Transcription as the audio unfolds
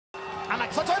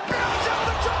Anacleto bounds down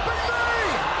the top and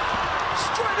knee!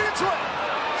 Straight into it!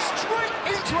 Straight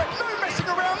into it! No messing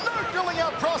around, no filling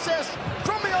out process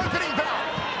from the opening bout.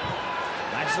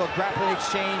 Nice little grappling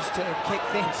exchange to kick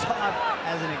things off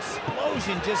as an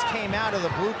explosion just came out of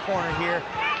the blue corner here.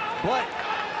 But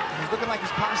he's looking like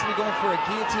he's possibly going for a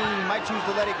guillotine. He might choose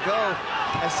to let it go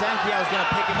as Sangiao is going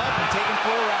to pick him up and take him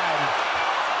for a ride.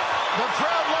 The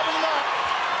crowd loving that.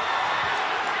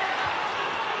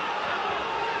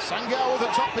 Sangiao with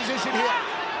a top position here.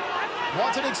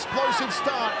 What an explosive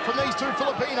start from these two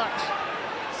Filipinos.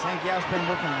 Sangiao's been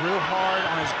working real hard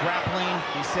on his grappling.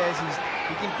 He says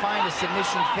he can find a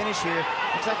submission finish here.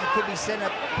 Looks like he could be setting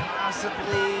up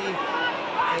possibly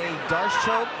a Darce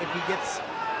choke if he gets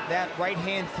that right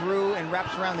hand through and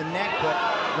wraps around the neck, but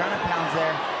ground and pounds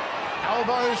there.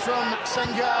 Elbows from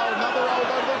Sangiao, another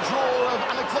elbow to the jaw of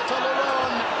Anacleto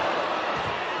Lauron.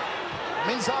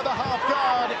 Inside the half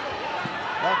guard.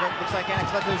 Well, looks like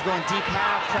Anacleto's going deep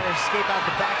half, trying to escape out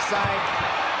the backside.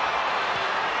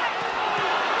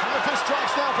 And the fist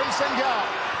strikes now from Sangiao.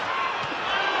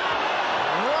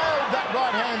 Railed that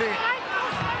right hand in.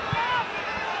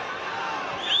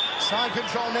 Side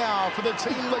control now for the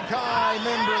Team Lakai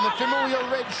member in the familiar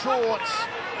red shorts.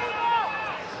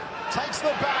 Takes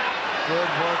the back.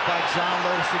 Good work by Jhanlo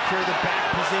to secure the back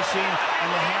position, and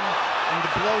the hand and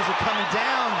the blows are coming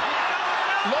down.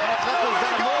 Anacleto's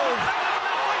got to move.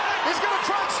 He's going to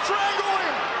try and strangle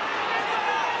him.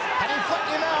 And he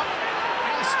flicked him out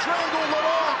and strangled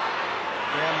Lauron.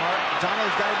 Yeah, Mark,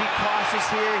 Jhanlo's got to be cautious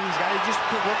here. He's got to just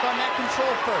work on that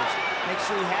control first. Make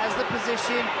sure he has the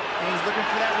position, and he's looking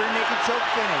for that rear naked choke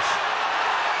finish.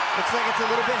 Looks like it's a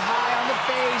little bit high on the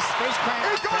face crank.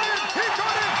 He got it! He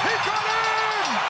got it! He got it!